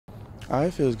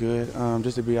It feels good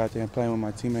just to be out there and playing with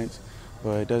my teammates.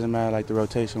 But it doesn't matter like the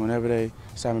rotation. Whenever they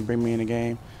decide to bring me in the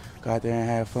game, go out there and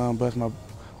have fun, bust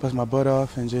my butt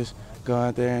off, and just go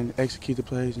out there and execute the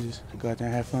plays and just go out there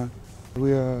and have fun.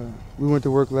 We went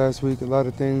to work last week. A lot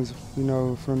of things,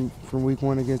 from week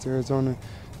one against Arizona,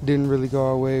 didn't really go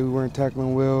our way. We weren't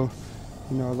tackling well.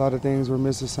 A lot of things were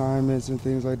missed assignments and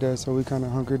things like that. So we kind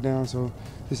of hunkered down. So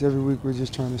just every week we're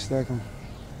just trying to stack them.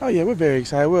 Oh yeah, we're very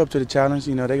excited. We're up to the challenge.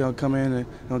 They're gonna come in and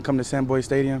gonna come to Sandboy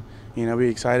Stadium. We're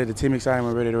excited. The team excited.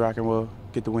 We're ready to rock and roll,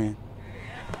 get the win.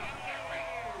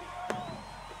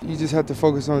 You just have to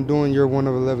focus on doing your 1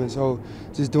 of 11. So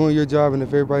just doing your job, and if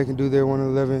everybody can do their 1 of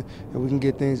 11, and we can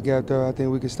get things gapped up, I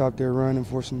think we can stop their run and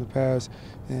force them to pass.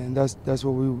 And that's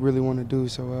what we really want to do.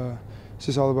 So it's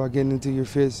just all about getting into your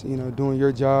fits, doing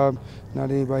your job,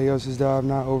 not anybody else's job,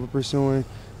 not over pursuing,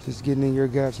 just getting in your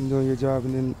gaps and doing your job,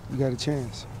 and then you got a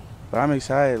chance. But I'm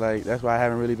excited. That's why I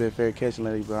haven't really been fair catching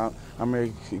lately. But I'm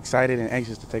really excited and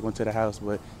anxious to take one to the house.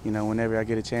 But whenever I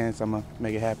get a chance, I'm gonna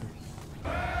make it happen.